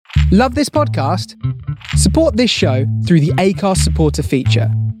Love this podcast? Support this show through the Acast supporter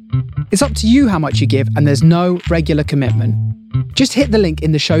feature. It's up to you how much you give, and there's no regular commitment. Just hit the link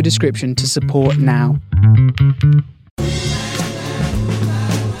in the show description to support now.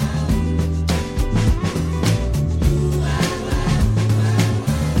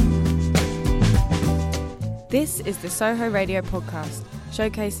 This is the Soho Radio Podcast,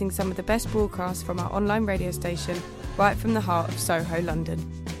 showcasing some of the best broadcasts from our online radio station, right from the heart of Soho, London.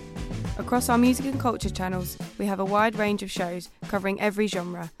 Across our music and culture channels, we have a wide range of shows covering every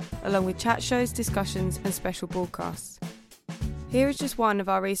genre, along with chat shows, discussions and special broadcasts. Here is just one of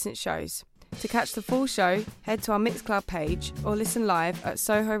our recent shows. To catch the full show, head to our Mixcloud page or listen live at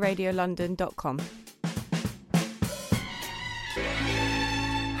sohoradiolondon.com.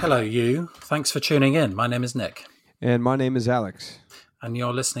 Hello, you. Thanks for tuning in. My name is Nick. And my name is Alex. And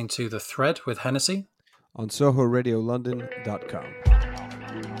you're listening to The Thread with Hennessy on sohoradiolondon.com.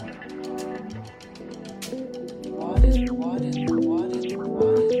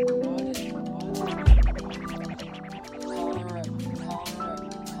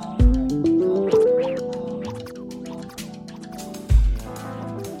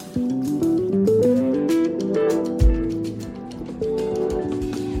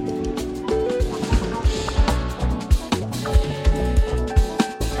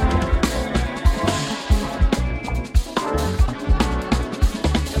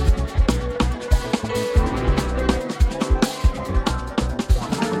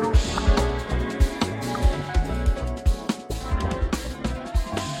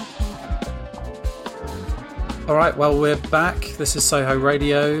 All right, well, we're back. This is Soho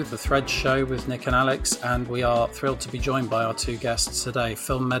Radio, The Thread Show with Nick and Alex, and we are thrilled to be joined by our two guests today,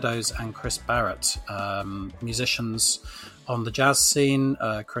 Phil Meadows and Chris Barrett, musicians on the jazz scene.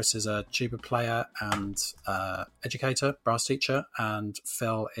 Chris is a tuba player and educator, brass teacher, and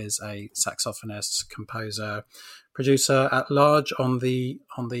Phil is a saxophonist, composer, producer at large on the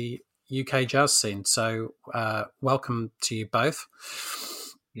UK jazz scene. So welcome to you both.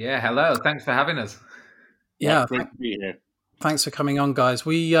 Yeah, hello. Thanks for having us. Yeah, great to be here. Thanks for coming on, guys.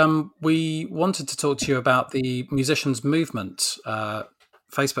 We wanted to talk to you about the Musicians Movement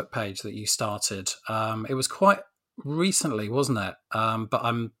Facebook page that you started. It was quite recently, wasn't it? But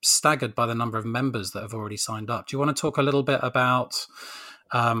I'm staggered by the number of members that have already signed up. Do you want to talk a little bit about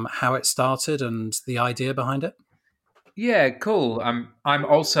how it started and the idea behind it? Yeah, cool. I'm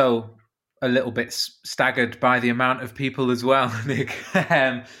also a little bit staggered by the amount of people as well, Nick.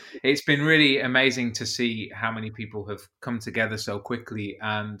 It's been really amazing to see how many people have come together so quickly.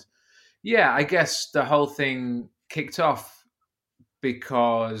 And yeah, I guess the whole thing kicked off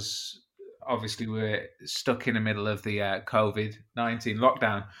because obviously we're stuck in the middle of the COVID-19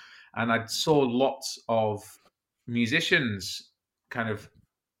 lockdown. And I saw lots of musicians kind of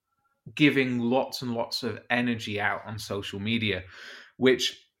giving lots and lots of energy out on social media,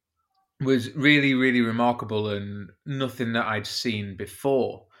 which was really, really remarkable and nothing that I'd seen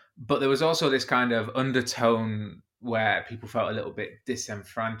before. But there was also this kind of undertone where people felt a little bit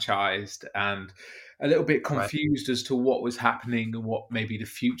disenfranchised and a little bit confused as to what was happening and what maybe the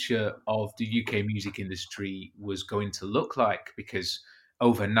future of the UK music industry was going to look like. Because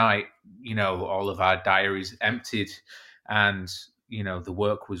overnight, you know, all of our diaries emptied and, you know, the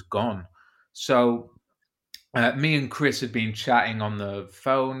work was gone. So me and Chris had been chatting on the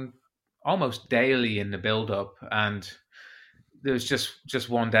phone almost daily in the build-up, and there was just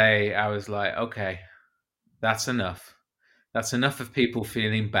one day I was like, okay, that's enough. That's enough of people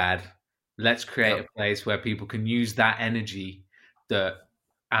feeling bad. Let's create a place where people can use that energy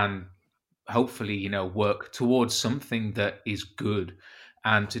and hopefully, you know, work towards something that is good,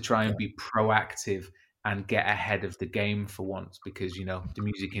 and to try and be proactive and get ahead of the game for once, because, you know, the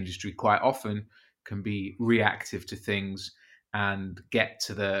music industry quite often can be reactive to things and get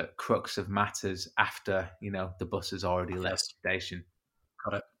to the crux of matters after, you know, the bus has already left the station.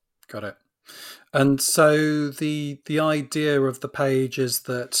 Got it. And so the idea of the page is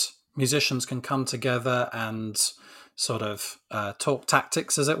that musicians can come together and sort of talk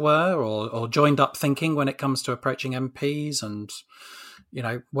tactics, as it were, or joined up thinking when it comes to approaching MPs and, you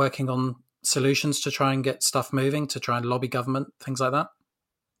know, working on solutions to try and get stuff moving, to try and lobby government, things like that?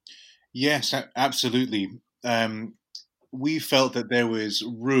 Yes, absolutely. We felt that there was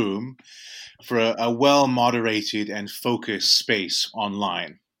room for a well-moderated and focused space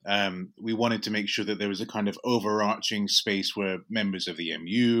online. We wanted to make sure that there was a kind of overarching space where members of the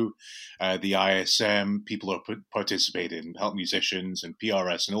MU, the ISM, people who participated in Help Musicians and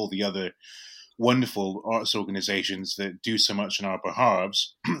PRS and all the other wonderful arts organizations that do so much on our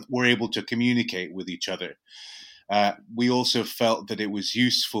behalves were able to communicate with each other. We also felt that it was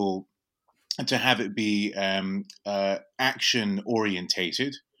useful to have it be action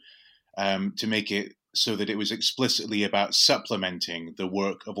orientated, to make it so that it was explicitly about supplementing the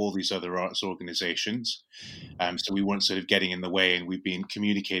work of all these other arts organizations. So we weren't sort of getting in the way, and we've been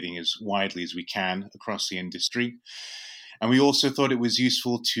communicating as widely as we can across the industry. And we also thought it was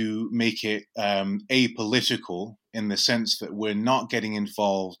useful to make it apolitical, in the sense that we're not getting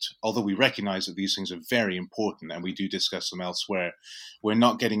involved, although we recognize that these things are very important and we do discuss them elsewhere, we're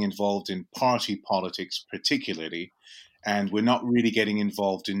not getting involved in party politics particularly, and we're not really getting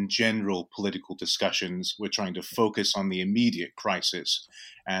involved in general political discussions. We're trying to focus on the immediate crisis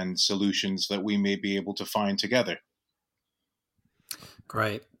and solutions that we may be able to find together.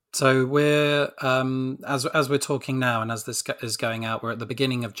 Great. So we're as we're talking now, and as this is going out, we're at the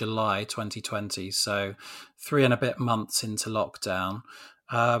beginning of July 2020. So 3 and a bit months into lockdown.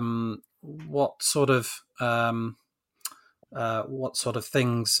 What sort of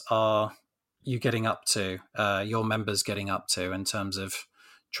things are you getting up to? Your members getting up to in terms of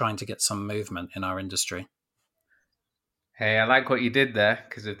trying to get some movement in our industry? Hey, I like what you did there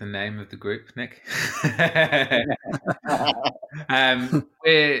because of the name of the group, Nick.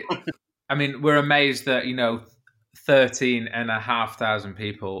 We're amazed that 13,500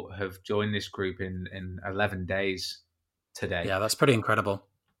 people have joined this group in 11 days today. Yeah, that's pretty incredible.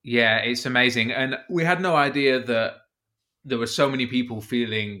 Yeah, it's amazing, and we had no idea that there were so many people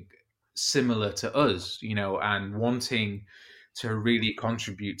feeling similar to us, and wanting to really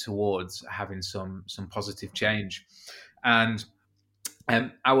contribute towards having some positive change. And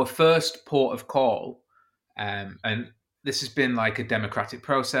our first port of call, and this has been like a democratic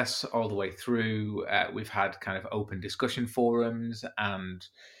process all the way through. We've had kind of open discussion forums and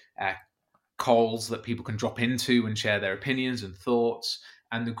calls that people can drop into and share their opinions and thoughts.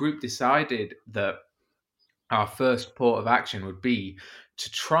 And the group decided that our first port of action would be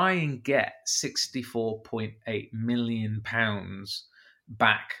to try and get £64.8 million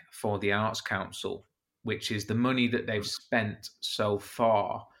back for the Arts Council, which is the money that they've spent so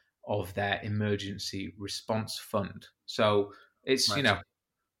far of their emergency response fund. So it's,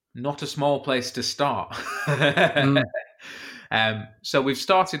 not a small place to start. So we've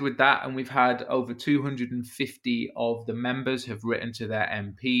started with that, and we've had over 250 of the members have written to their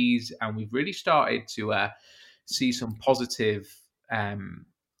MPs, and we've really started to see some positive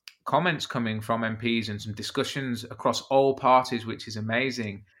comments coming from MPs and some discussions across all parties, which is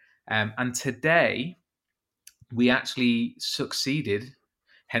amazing. And today, we actually succeeded,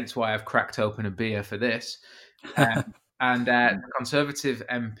 hence why I've cracked open a beer for this. And the Conservative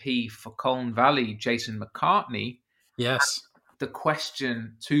MP for Colne Valley, Jason McCartney, yes, the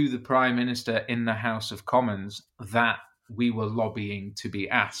question to the Prime Minister in the House of Commons that we were lobbying to be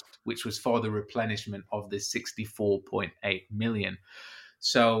asked, which was for the replenishment of this 64.8 million.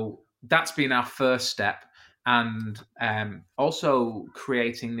 So that's been our first step. And also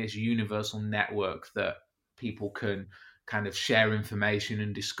creating this universal network that people can kind of share information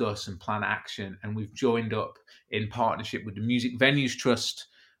and discuss and plan action. And we've joined up in partnership with the Music Venues Trust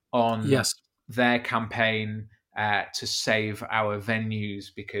on their campaign to save our venues,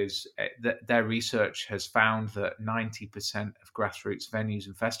 because their research has found that 90% of grassroots venues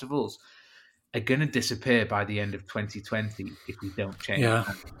and festivals are going to disappear by the end of 2020 if we don't change. Yeah.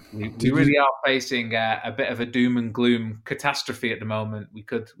 We really are facing a bit of a doom and gloom catastrophe at the moment. We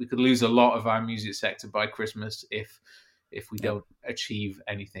could lose a lot of our music sector by Christmas if we don't achieve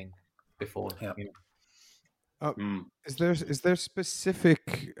anything before. Is there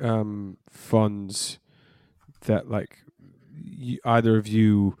specific funds that either of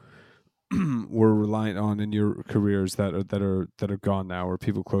you were reliant on in your careers that are gone now, or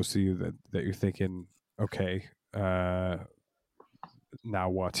people close to you that you're thinking, okay, now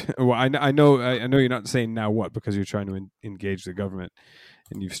what? Well, I know you're not saying now what because you're trying to engage the government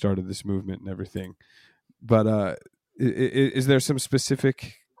and you've started this movement and everything, but is there some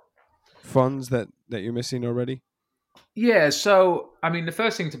specific funds that you're missing already? Yeah, so the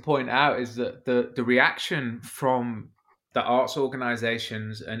first thing to point out is that the reaction from the arts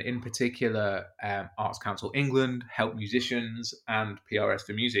organisations, and in particular Arts Council England, Help Musicians, and PRS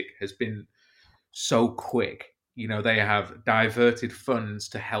for Music, has been so quick. They have diverted funds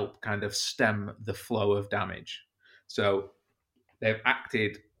to help kind of stem the flow of damage. So they've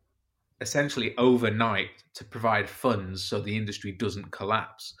acted essentially overnight to provide funds so the industry doesn't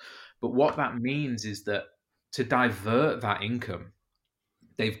collapse. But what that means is that to divert that income,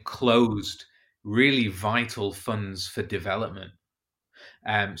 they've closed really vital funds for development.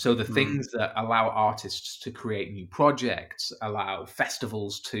 So the things that allow artists to create new projects, allow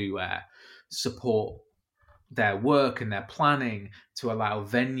festivals to support their work and their planning, to allow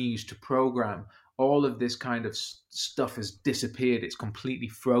venues to program. All of this kind of stuff has disappeared. It's completely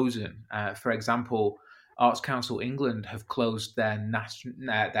frozen. For example, Arts Council England have closed their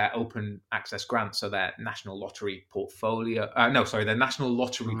open access grants, so their National Lottery portfolio. Their National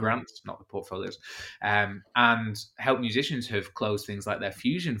Lottery grants, not the portfolios. And Help Musicians have closed things like their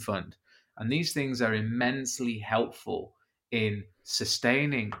Fusion Fund. And these things are immensely helpful in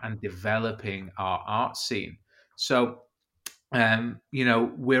sustaining and developing our art scene. So,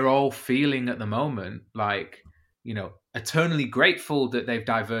 we're all feeling at the moment like, eternally grateful that they've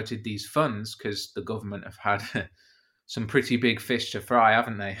diverted these funds, because the government have had some pretty big fish to fry,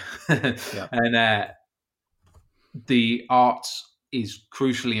 haven't they? Yeah. And the arts is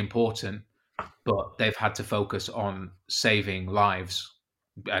crucially important, but they've had to focus on saving lives,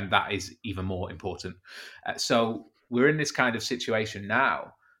 and that is even more important. So we're in this kind of situation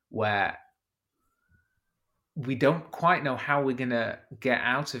now where we don't quite know how we're going to get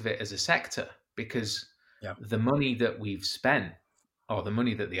out of it as a sector, because the money that we've spent, or the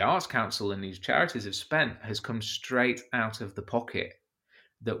money that the Arts Council and these charities have spent, has come straight out of the pocket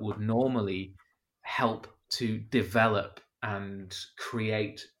that would normally help to develop and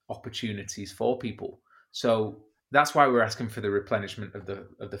create opportunities for people. So that's why we're asking for the replenishment of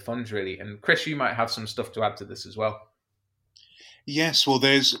the funds, really. And Chris, you might have some stuff to add to this as well. Yes, well,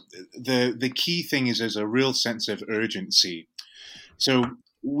 there's the key thing is there's a real sense of urgency. So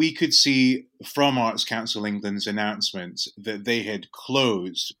we could see from Arts Council England's announcement that they had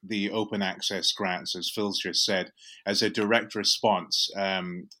closed the open access grants, as Phil's just said, as a direct response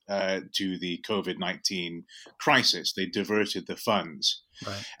to the COVID-19 crisis. They diverted the funds.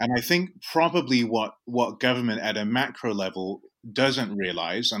 Right. And I think probably what government at a macro level doesn't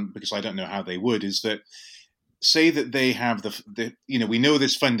realize, and because I don't know how they would, is that say that they have we know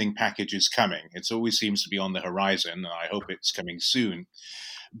this funding package is coming. It always seems to be on the horizon, and I hope it's coming soon.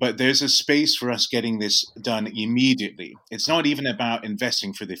 But there's a space for us getting this done immediately. It's not even about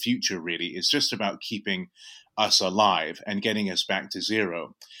investing for the future, really. It's just about keeping us alive and getting us back to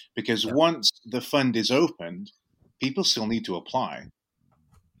zero. Because once the fund is opened, people still need to apply.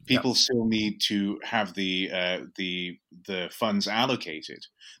 People still need to have the funds allocated.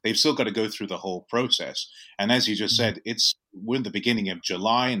 They've still got to go through the whole process. And as you just said, we're in the beginning of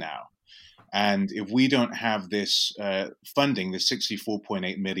July now. And if we don't have this funding, the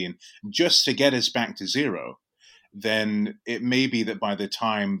 64.8 million, just to get us back to zero, then it may be that by the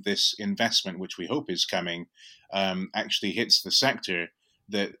time this investment, which we hope is coming, actually hits the sector,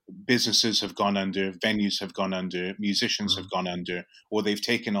 that businesses have gone under, venues have gone under, musicians have gone under, or they've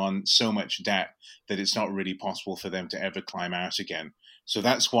taken on so much debt that it's not really possible for them to ever climb out again. So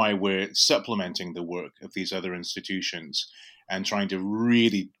that's why we're supplementing the work of these other institutions and trying to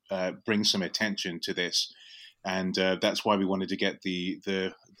really bring some attention to this. And that's why we wanted to get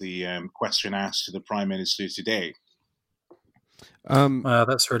the question asked to the Prime Minister today.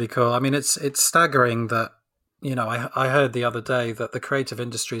 That's really cool. I mean, it's staggering that, I heard the other day that the creative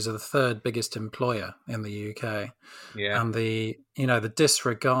industries are the third biggest employer in the UK. Yeah. And the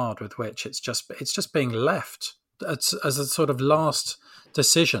disregard with which it's just being left as a sort of last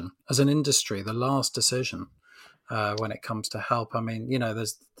decision, as an industry, the last decision when it comes to help. I mean,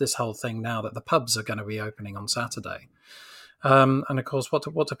 there's this whole thing now that the pubs are going to be opening on Saturday. And of course, what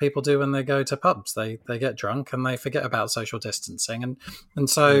do people do when they go to pubs? They get drunk and they forget about social distancing. And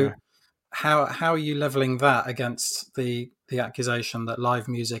so... Yeah. How are you leveling that against the accusation that live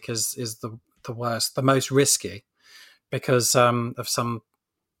music is the worst, the most risky, because of some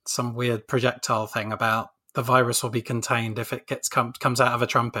weird projectile thing about the virus will be contained if it comes out of a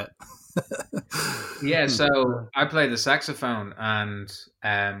trumpet? Yeah, so I play the saxophone, and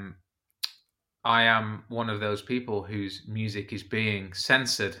I am one of those people whose music is being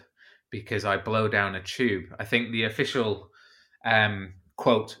censored because I blow down a tube. I think the official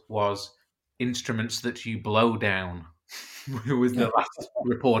quote was, "Instruments that you blow down," was the last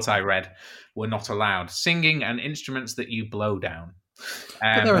report I read, were not allowed. Singing and instruments that you blow down.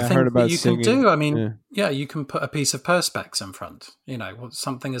 But there are things that you can do. I mean, you can put a piece of Perspex in front,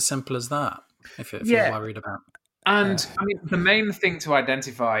 something as simple as that, if you're worried about. And I mean, the main thing to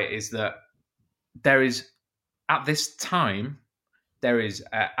identify is that there is, at this time, there is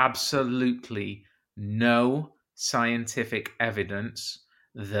absolutely no scientific evidence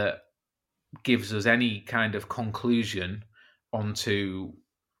that gives us any kind of conclusion into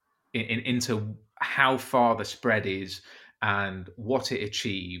how far the spread is and what it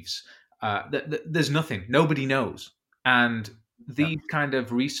achieves. There's nothing. Nobody knows. And these kind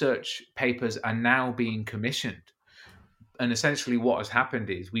of research papers are now being commissioned. And essentially what has happened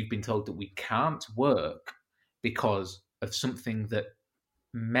is we've been told that we can't work because of something that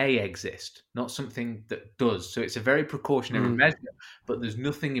may exist, not something that does. So it's a very precautionary measure, but there's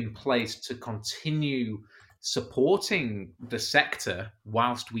nothing in place to continue supporting the sector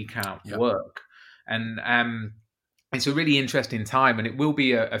whilst we can't work. And it's a really interesting time, and it will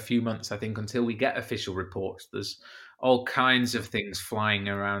be a few months, I think, until we get official reports. There's all kinds of things flying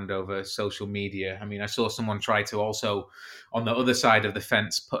around over social media. I mean, I saw someone try to also, on the other side of the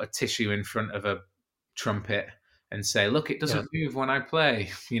fence, put a tissue in front of a trumpet and say, look, it doesn't move when I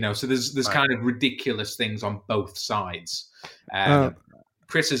play. So there's kind of ridiculous things on both sides.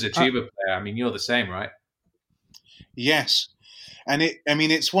 Chris is a tuba player. I mean, you're the same, right? Yes. And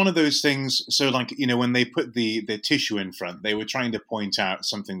it's one of those things. So like, when they put the tissue in front, they were trying to point out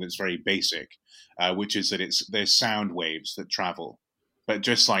something that's very basic, which is that there's sound waves that travel. But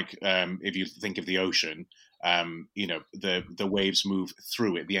just like if you think of the ocean, the waves move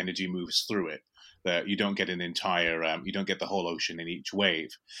through it. The energy moves through it. You don't get you don't get the whole ocean in each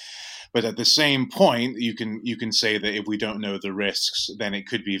wave. But at the same point, you can say that if we don't know the risks, then it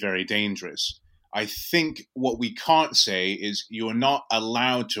could be very dangerous. I think what we can't say is you're not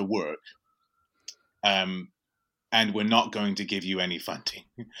allowed to work, and we're not going to give you any funding.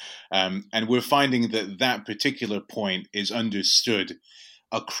 And we're finding that particular point is understood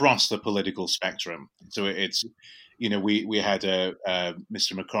across the political spectrum. So it's, we had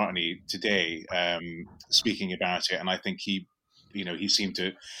Mr. McCartney today speaking about it, and I think it seemed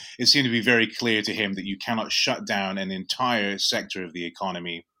to be very clear to him that you cannot shut down an entire sector of the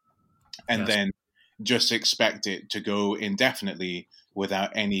economy and then just expect it to go indefinitely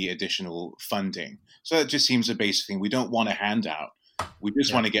without any additional funding. So that just seems a basic thing. We don't want a handout. We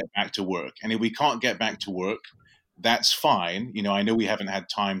just want to get back to work. And if we can't get back to work, that's fine. I know we haven't had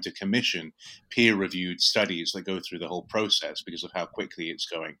time to commission peer-reviewed studies that go through the whole process because of how quickly it's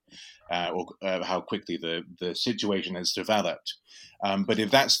going, or how quickly the situation has developed. But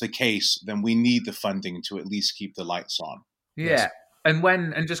if that's the case, then we need the funding to at least keep the lights on. Yeah. Yes.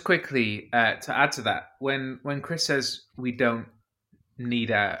 And just quickly to add to that, when Chris says we don't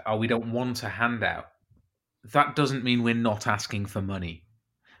need or we don't want a handout, that doesn't mean we're not asking for money.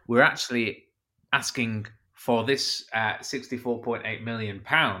 We're actually asking for this £64.8 million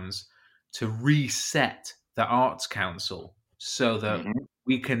to reset the Arts Council so that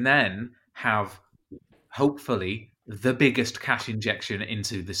we can then have, hopefully, the biggest cash injection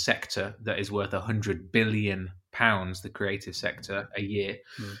into the sector that is worth £100 billion, the creative sector, a year.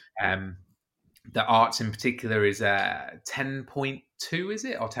 The arts in particular is 10.2, is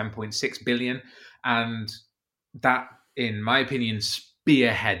it? Or 10.6 billion. And that, in my opinion,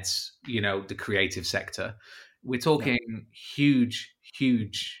 spearheads, the creative sector. We're talking huge,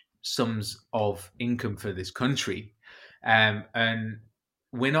 huge sums of income for this country. And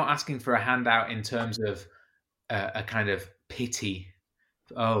we're not asking for a handout in terms of a kind of pity.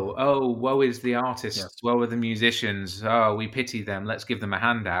 Oh, woe is the artists, woe are the musicians. Oh, we pity them. Let's give them a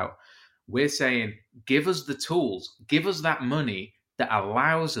handout. We're saying, give us the tools, give us that money that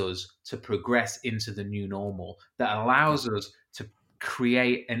allows us to progress into the new normal, that allows us to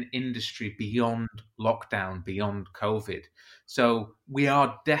create an industry beyond lockdown, beyond COVID. So we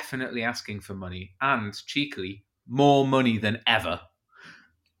are definitely asking for money, and cheekily, more money than ever.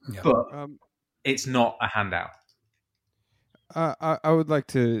 Yeah. But it's not a handout. I would like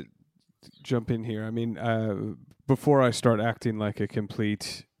to jump in here. I mean, before I start acting like a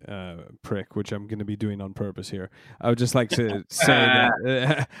complete prick, which I'm going to be doing on purpose here, I would just like to say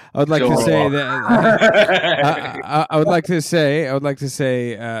that I would like to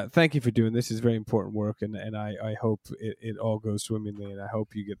say thank you for doing this. It's very important work, and I hope it all goes swimmingly, and I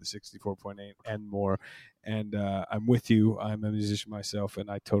hope you get the 64.8 and more. And I'm with you. I'm a musician myself,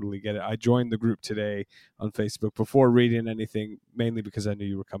 and I totally get it. I joined the group today on Facebook before reading anything, mainly because I knew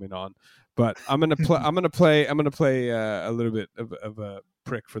you were coming on. But I'm gonna play a little bit of a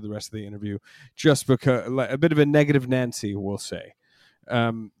prick for the rest of the interview, just because a bit of a negative Nancy, we'll say,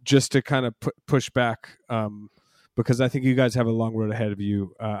 just to kind of push back. Because I think you guys have a long road ahead of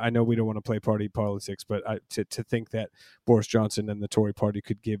you. I know we don't want to play party politics, but to think that Boris Johnson and the Tory party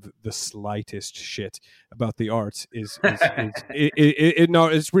could give the slightest shit about the arts is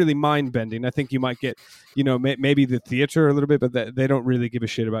it's really mind bending. I think you might get, maybe the theater a little bit, but they don't really give a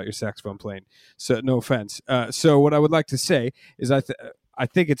shit about your saxophone playing. So no offense. So what I would like to say is I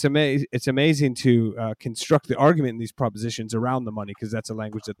think it's amazing to construct the argument in these propositions around the money, because that's a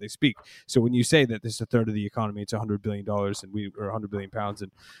language that they speak. So when you say that this is a third of the economy, it's $100 billion or 100 billion pounds,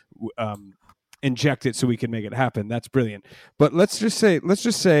 and inject it so we can make it happen, that's brilliant. But let's just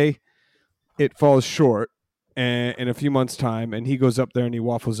say it falls short, in a few months' time, and he goes up there and he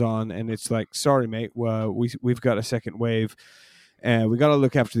waffles on, and it's like, sorry, mate, we've got a second wave, and we got to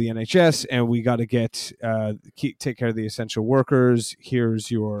look after the NHS, and we got to take care of the essential workers.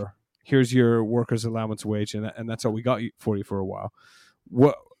 Here's your workers' allowance wage, and that's all we got for you for a while.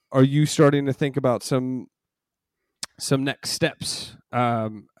 What are you starting to think about some next steps,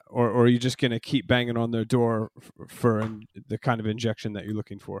 or are you just going to keep banging on their door for the kind of injection that you're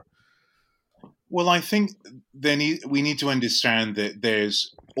looking for? Well, I think we need to understand that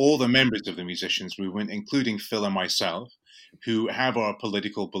there's all the members of the musicians movement, including Phil and myself, who have our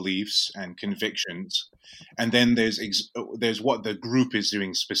political beliefs and convictions, and then there's what the group is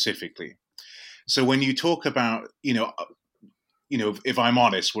doing specifically. So when you talk about, if I'm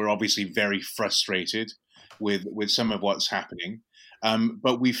honest, we're obviously very frustrated with some of what's happening.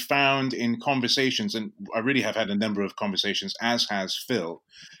 But we found in conversations, and I really have had a number of conversations, as has Phil,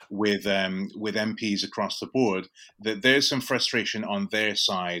 with MPs across the board, that there's some frustration on their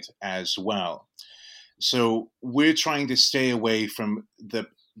side as well. So we're trying to stay away from the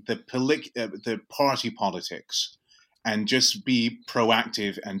party politics and just be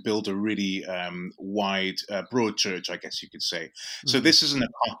proactive and build a really wide, broad church, I guess you could say. Mm-hmm. So this isn't a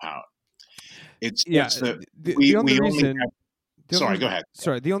cop-out. Go ahead.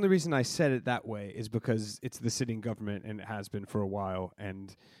 Sorry, the only reason I said it that way is because it's the sitting government, and it has been for a while,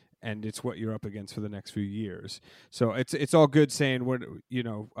 and it's what you're up against for the next few years. So it's all good saying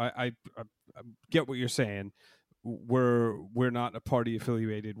I get what you're saying. We're not a party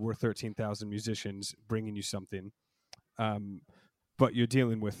affiliated. We're 13,000 musicians bringing you something, but you're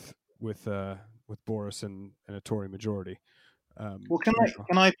dealing with Boris and a Tory majority. Well, can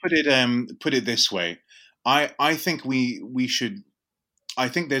I put it this way? I think we should. I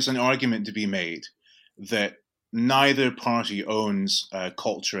think there's an argument to be made that neither party owns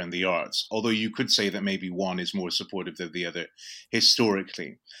culture and the arts, although you could say that maybe one is more supportive than the other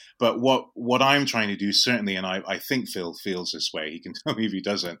historically. But what I'm trying to do, certainly, and I think Phil feels this way, he can tell me if he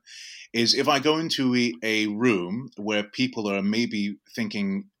doesn't, is if I go into a room where people are maybe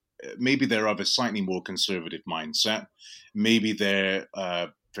thinking, maybe they're of a slightly more conservative mindset, maybe they're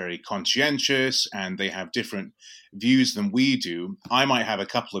very conscientious and they have different views than we do, I might have a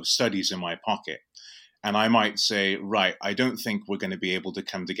couple of studies in my pocket. And I might say, right, I don't think we're going to be able to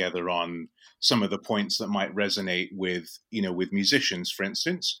come together on some of the points that might resonate with musicians, for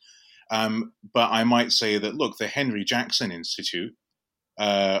instance. But I might say that, look, the Henry Jackson Institute,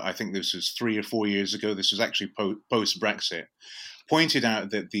 I think this was 3 or 4 years ago, this was actually post-Brexit, pointed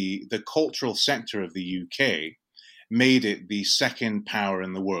out that the cultural sector of the UK made it the second power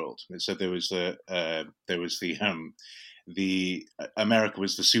in the world. So there was America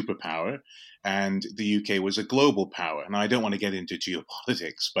was the superpower, and the UK was a global power. And I don't want to get into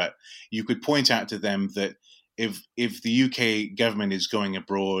geopolitics, but you could point out to them that if the UK government is going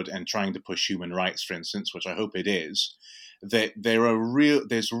abroad and trying to push human rights, for instance, which I hope it is, that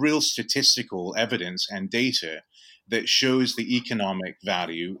there's real statistical evidence and data that shows the economic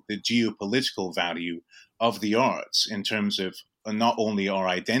value, the geopolitical value of the arts in terms of not only our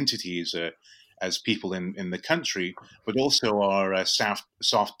identities as people in the country, but also our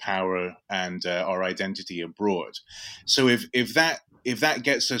soft power and our identity abroad. So if that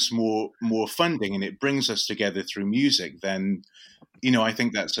gets us more funding and it brings us together through music, then I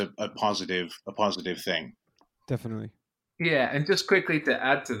think that's a positive thing. Definitely. Yeah, and just quickly to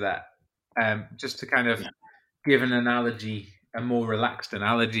add to that, just to kind of give an analogy, a more relaxed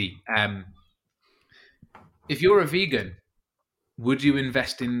analogy. If you're a vegan, would you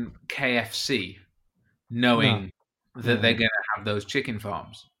invest in KFC knowing that they're going to have those chicken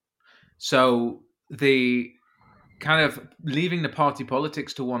farms? So the kind of leaving the party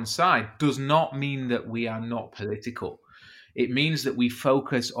politics to one side does not mean that we are not political. It means that we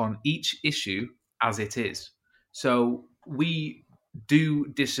focus on each issue as it is. So we do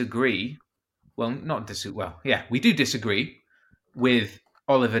disagree. We do disagree with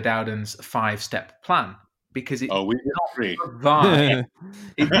Oliver Dowden's 5-step plan because it didn't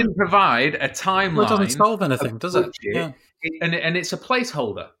provide a timeline. Well, it doesn't solve anything, does it? Yeah. And it's a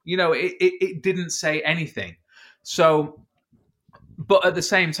placeholder. It didn't say anything. So, but at the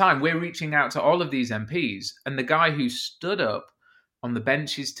same time, we're reaching out to all of these MPs, and the guy who stood up on the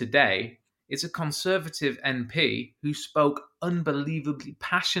benches today is a Conservative MP who spoke unbelievably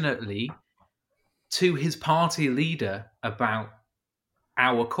passionately to his party leader about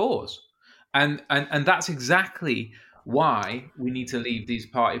our cause. And that's exactly why we need to leave these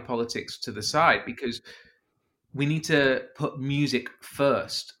party politics to the side, because we need to put music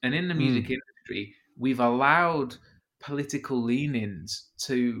first. And in the music industry, we've allowed political leanings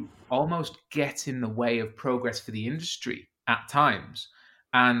to almost get in the way of progress for the industry at times.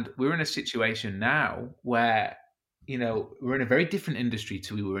 And we're in a situation now where, we're in a very different industry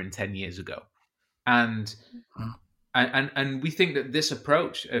to we were in 10 years ago. And we think that this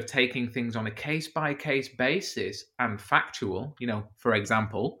approach of taking things on a case-by-case basis and factual, for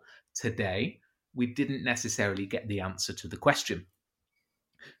example, today, we didn't necessarily get the answer to the question.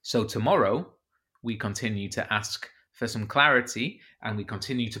 So tomorrow, we continue to ask for some clarity and we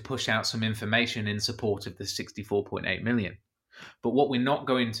continue to push out some information in support of the 64.8 million. But what we're not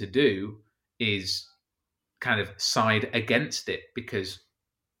going to do is kind of side against it, because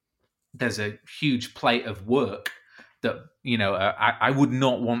there's a huge plate of work that, I would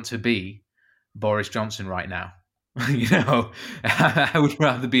not want to be Boris Johnson right now. I would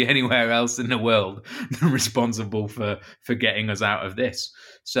rather be anywhere else in the world than responsible for getting us out of this.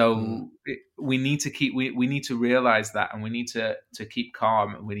 So we need to realize that, and we need to keep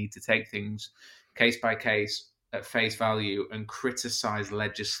calm, and we need to take things case by case at face value and criticize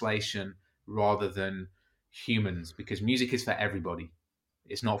legislation rather than humans, because music is for everybody.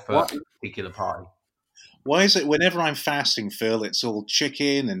 It's not for a particular party. Why is it whenever I'm fasting, Phil, it's all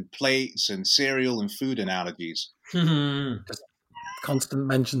chicken and plates and cereal and food analogies? Just constant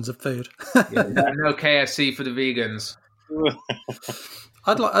mentions of food. No KFC for the vegans.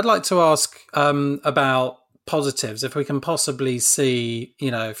 I'd like to ask about positives. If we can possibly see,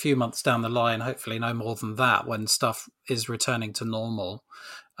 a few months down the line, hopefully no more than that, when stuff is returning to normal.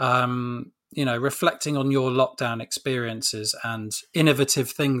 Reflecting on your lockdown experiences and innovative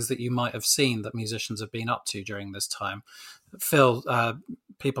things that you might have seen that musicians have been up to during this time. Phil,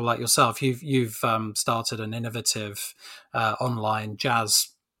 people like yourself, you've started an innovative online jazz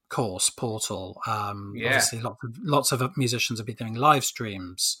course portal. Obviously, lots of musicians have been doing live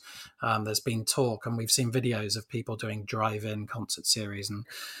streams. There's been talk, and we've seen videos of people doing drive-in concert series and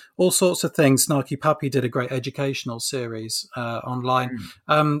all sorts of things. Snarky Puppy did a great educational series online.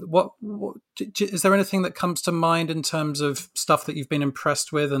 What is there anything that comes to mind in terms of stuff that you've been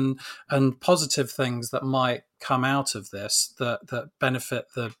impressed with, and positive things that might come out of this that benefit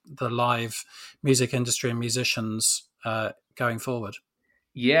the live music industry and musicians going forward?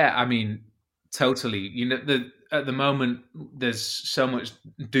 Yeah, I mean, totally. At the moment, there's so much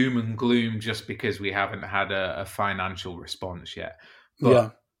doom and gloom just because we haven't had a financial response yet.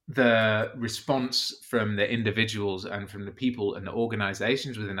 But the response from the individuals and from the people and the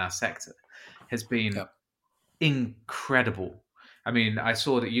organizations within our sector has been incredible. I mean, I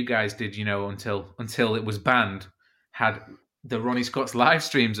saw that you guys did, until it was banned, had the Ronnie Scott's live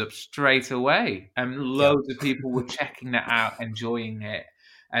streams up straight away, and loads of people were checking that out, enjoying it.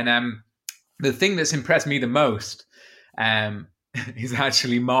 And the thing that's impressed me the most is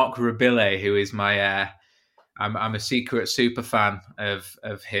actually Mark Rabile, who is my I'm a secret super fan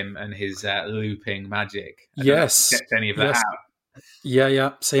of him and his looping magic. Yes, checked any of that out?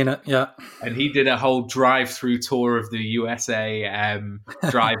 Yeah, seen it. Yeah, and he did a whole drive-through tour of the USA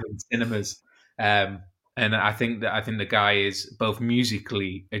drive-in cinemas. And I think the guy is both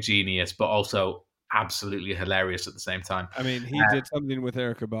musically a genius, but also absolutely hilarious at the same time. I mean, he did something with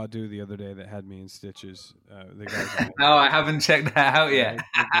Erykah Badu the other day that had me in stitches. The guy I haven't checked that out yet.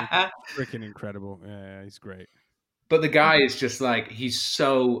 Freaking incredible. Yeah, he's great. But the guy is just like, he's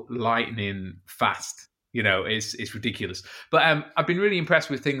so lightning fast. It's ridiculous. But I've been really impressed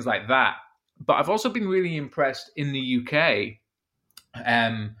with things like that. But I've also been really impressed in the UK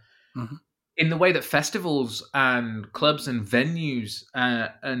in the way that festivals and clubs and venues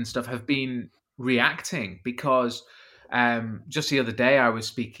and stuff have been reacting, because just the other day I was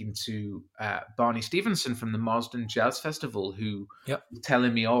speaking to Barney Stevenson from the Marsden Jazz Festival, who was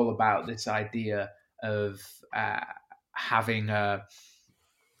telling me all about this idea of having a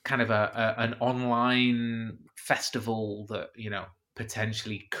kind of an online festival that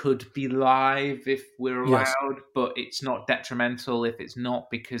potentially could be live if we're allowed, but it's not detrimental if it's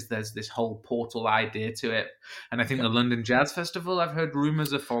not, because there's this whole portal idea to it. And I think the London Jazz Festival, I've heard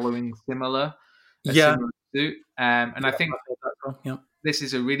rumors are following similar suit. And I think this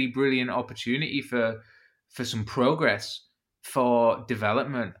is a really brilliant opportunity for some progress, for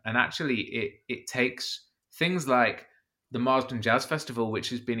development. And actually it takes things like the Marsden Jazz Festival, which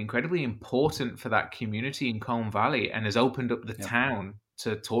has been incredibly important for that community in Colne Valley and has opened up the town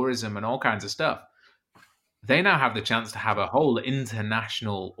to tourism and all kinds of stuff. They now have the chance to have a whole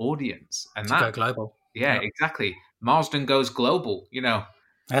international audience, and that go global. Yeah, exactly. Marsden goes global.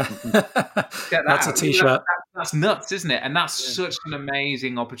 That's a t-shirt. That's nuts, isn't it? And that's such an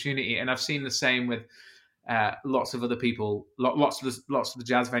amazing opportunity. And I've seen the same with lots of other people. Lots of the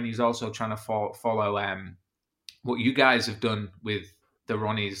jazz venues also trying to follow what you guys have done with the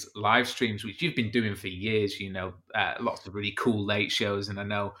Ronnie's live streams, which you've been doing for years, lots of really cool late shows. And I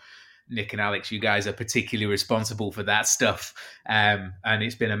know Nick and Alex, you guys are particularly responsible for that stuff. And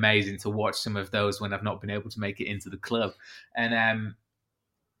it's been amazing to watch some of those when I've not been able to make it into the club. And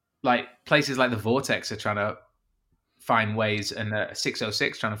like places like the Vortex are trying to find ways, and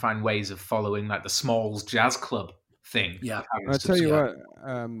 606 trying to find ways of following like the Smalls Jazz Club thing. Yeah. I'll tell you what,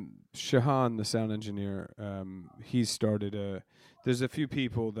 Shahan, the sound engineer, he's started there's a few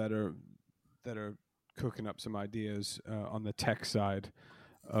people that are cooking up some ideas on the tech side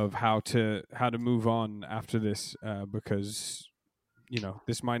of how to move on after this, because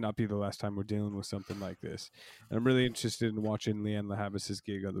this might not be the last time we're dealing with something like this. And I'm really interested in watching Leanne Lahavis's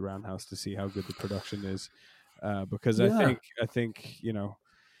gig at the Roundhouse to see how good the production is, because I think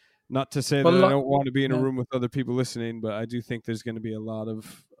not to say that I don't want to be in a room with other people listening, but I do think there's going to be a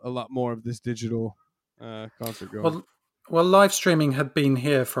lot more of this digital concert going. Well, live streaming had been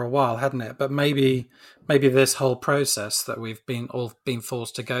here for a while, hadn't it? But maybe this whole process that we've been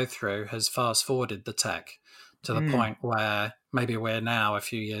forced to go through has fast forwarded the tech to the point where maybe we're now a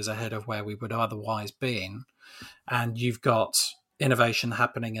few years ahead of where we would otherwise been. And you've got innovation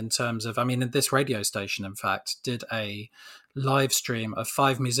happening in terms of, this radio station, in fact, did a live stream of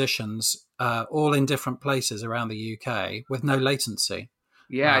 5 musicians, all in different places around the UK with no latency.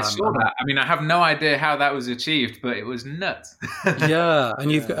 Yeah, I saw that. I have no idea how that was achieved, but it was nuts. Yeah,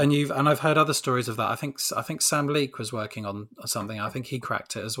 and I've heard other stories of that. I think Sam Leake was working on something. I think he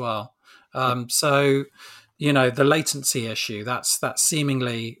cracked it as well. So, the latency issue that's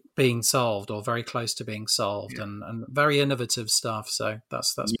seemingly being solved or very close to being solved, and very innovative stuff. So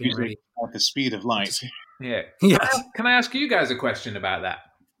that's been really at the speed of light. Yeah. Yes. Can I ask you guys a question about that?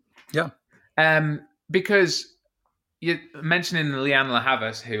 Yeah. Because you're mentioning Leanne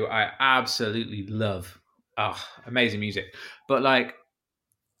LaHavis, who I absolutely love. Oh, amazing music. But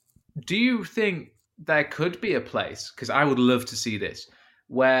do you think there could be a place, because I would love to see this,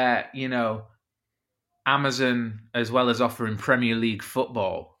 where, Amazon, as well as offering Premier League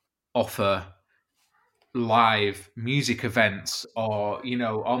football, offer live music events, or,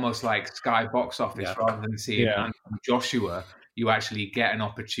 almost like Sky Box Office, rather than seeing Anthony Joshua, you actually get an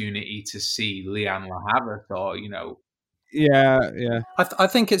opportunity to see Leanne LaHavis, or, Yeah. I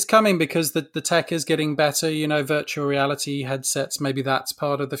think it's coming because the tech is getting better. Virtual reality headsets, maybe that's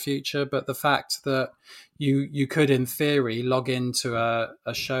part of the future. But the fact that you could, in theory, log into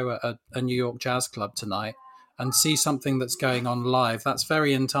a show at a New York Jazz Club tonight and see something that's going on live, that's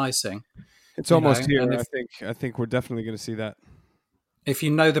very enticing. It's almost here. I think we're definitely going to see that. If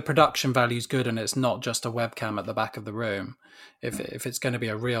the production value is good and it's not just a webcam at the back of the room, if it's going to be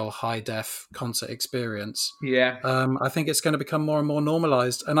a real high def concert experience, I think it's going to become more and more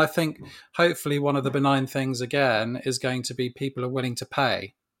normalized. And I think hopefully one of the benign things again is going to be people are willing to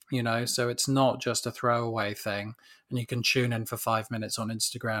pay. So it's not just a throwaway thing, and you can tune in for 5 minutes on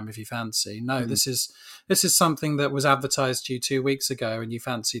Instagram if you fancy. No, this is something that was advertised to you 2 weeks ago, and you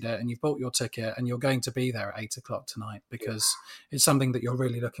fancied it, and you bought your ticket, and you're going to be there at 8:00 tonight because it's something that you're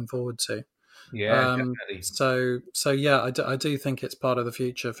really looking forward to. Yeah, definitely. So yeah, I do think it's part of the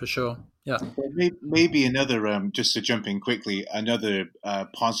future for sure. Yeah. Maybe another, just to jump in quickly, another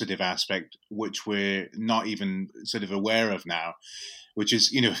positive aspect which we're not even sort of aware of now, which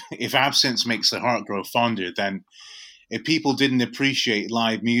is, if absence makes the heart grow fonder, then if people didn't appreciate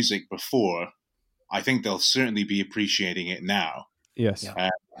live music before, I think they'll certainly be appreciating it now. Yes.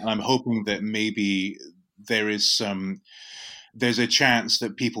 And I'm hoping that maybe there's a chance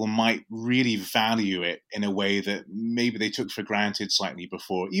that people might really value it in a way that maybe they took for granted slightly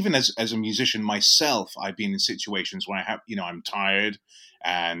before. Even as a musician myself, I've been in situations where I'm tired,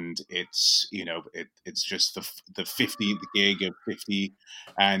 and it's just the 50th gig of 50,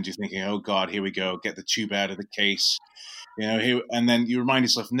 and you're thinking, oh God, here we go, get the tube out of the case, and then you remind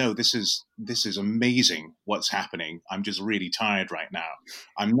yourself, no, this is amazing what's happening. I'm just really tired right now.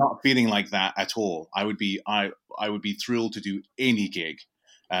 I'm not feeling like that at all. I would be thrilled to do any gig.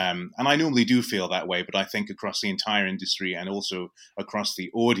 And I normally do feel that way, but I think across the entire industry and also across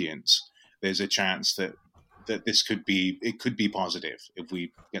the audience, there's a chance that this could be positive if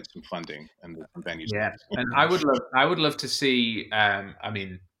we get some funding and the venues. Yeah, and I would love to see.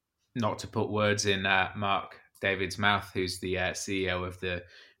 Not to put words in Mark David's mouth, who's the CEO of the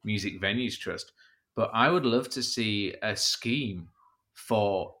Music Venues Trust, but I would love to see a scheme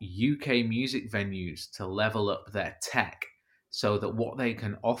for UK music venues to level up their tech so that what they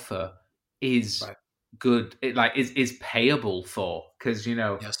can offer is good. It is payable for, because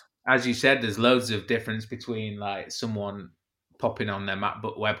Yes. As you said, there's loads of difference between someone popping on their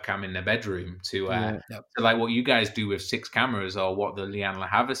MacBook webcam in their bedroom to Yep. to like what you guys do with 6 cameras, or what the Leanne La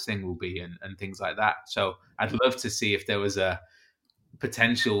Havas thing will be, and things like that. So I'd love to see if there was a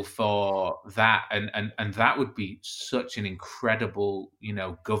potential for that, and that would be such an incredible,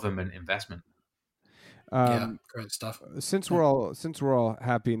 government investment. Great stuff. Since we're all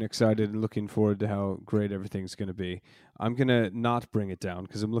happy and excited and looking forward to how great everything's going to be, I'm going to not bring it down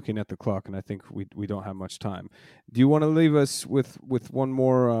because I'm looking at the clock and I think we don't have much time. Do you want to leave us with one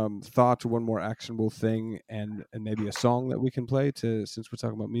more thought or one more actionable thing and maybe a song that we can play since we're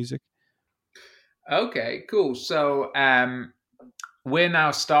talking about music? Okay, cool. So we're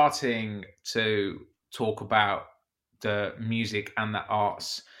now starting to talk about the music and the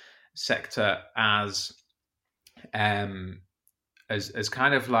arts sector as kind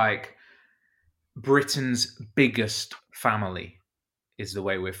of like Britain's biggest family, is the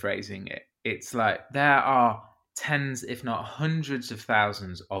way we're phrasing it. It's like there are tens, if not hundreds of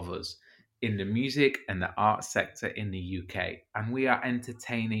thousands of us in the music and the art sector in the UK, and we are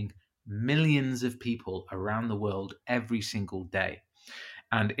entertaining millions of people around the world every single day.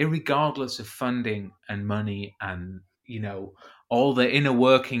 And irregardless of funding and money and, all the inner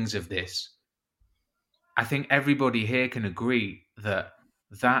workings of this, I think everybody here can agree that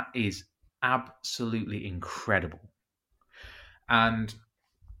that is absolutely incredible. And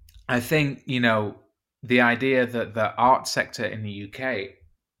I think, the idea that the art sector in the UK,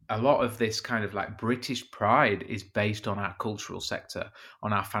 a lot of this kind of like British pride is based on our cultural sector,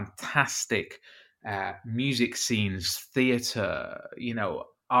 on our fantastic music scenes, theatre,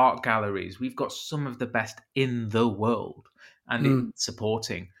 art galleries. We've got some of the best in the world, and it's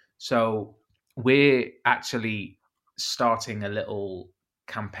supporting. So we're actually starting a little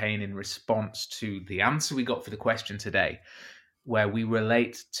campaign in response to the answer we got for the question today, where we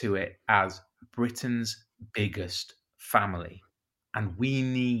relate to it as Britain's biggest family, and we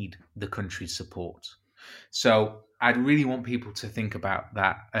need the country's support. So I'd really want people to think about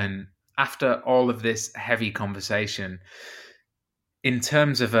that. And after all of this heavy conversation, in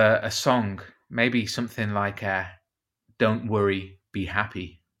terms of a song, maybe something like Don't Worry, Be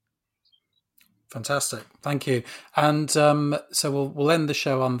Happy. Fantastic. Thank you. And so we'll end the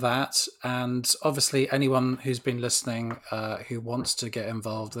show on that. And obviously anyone who's been listening who wants to get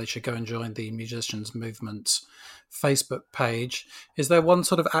involved, they should go and join the Musicians Movement Facebook page. Is there one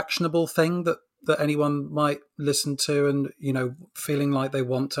sort of actionable thing that anyone might listen to and, feeling like they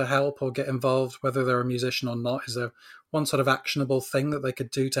want to help or get involved, whether they're a musician or not? Is there one sort of actionable thing that they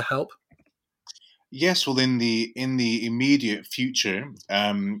could do to help? Yes, well, in the immediate future,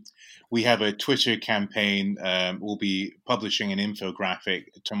 we have a Twitter campaign. We'll be publishing an infographic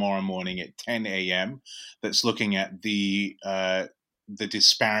tomorrow morning at 10 a.m. that's looking at the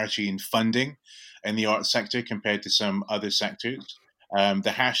disparity in funding in the art sector compared to some other sectors.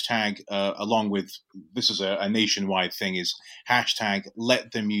 The hashtag, along with, this is a nationwide thing, is hashtag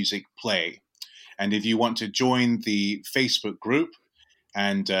Let the Music Play. And if you want to join the Facebook group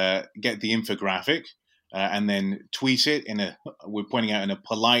and get the infographic and then tweet it we're pointing out in a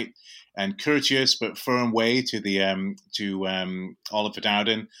polite and courteous but firm way to the to Oliver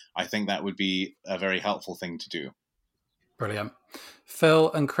Dowden, I think that would be a very helpful thing to do. Brilliant.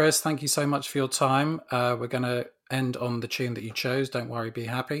 Phil and Chris, thank you so much for your time. We're going to end on the tune that you chose, Don't Worry, Be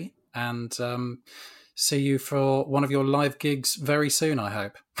Happy, and see you for one of your live gigs very soon, I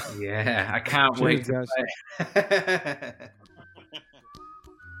hope. Yeah, I can't wait to play.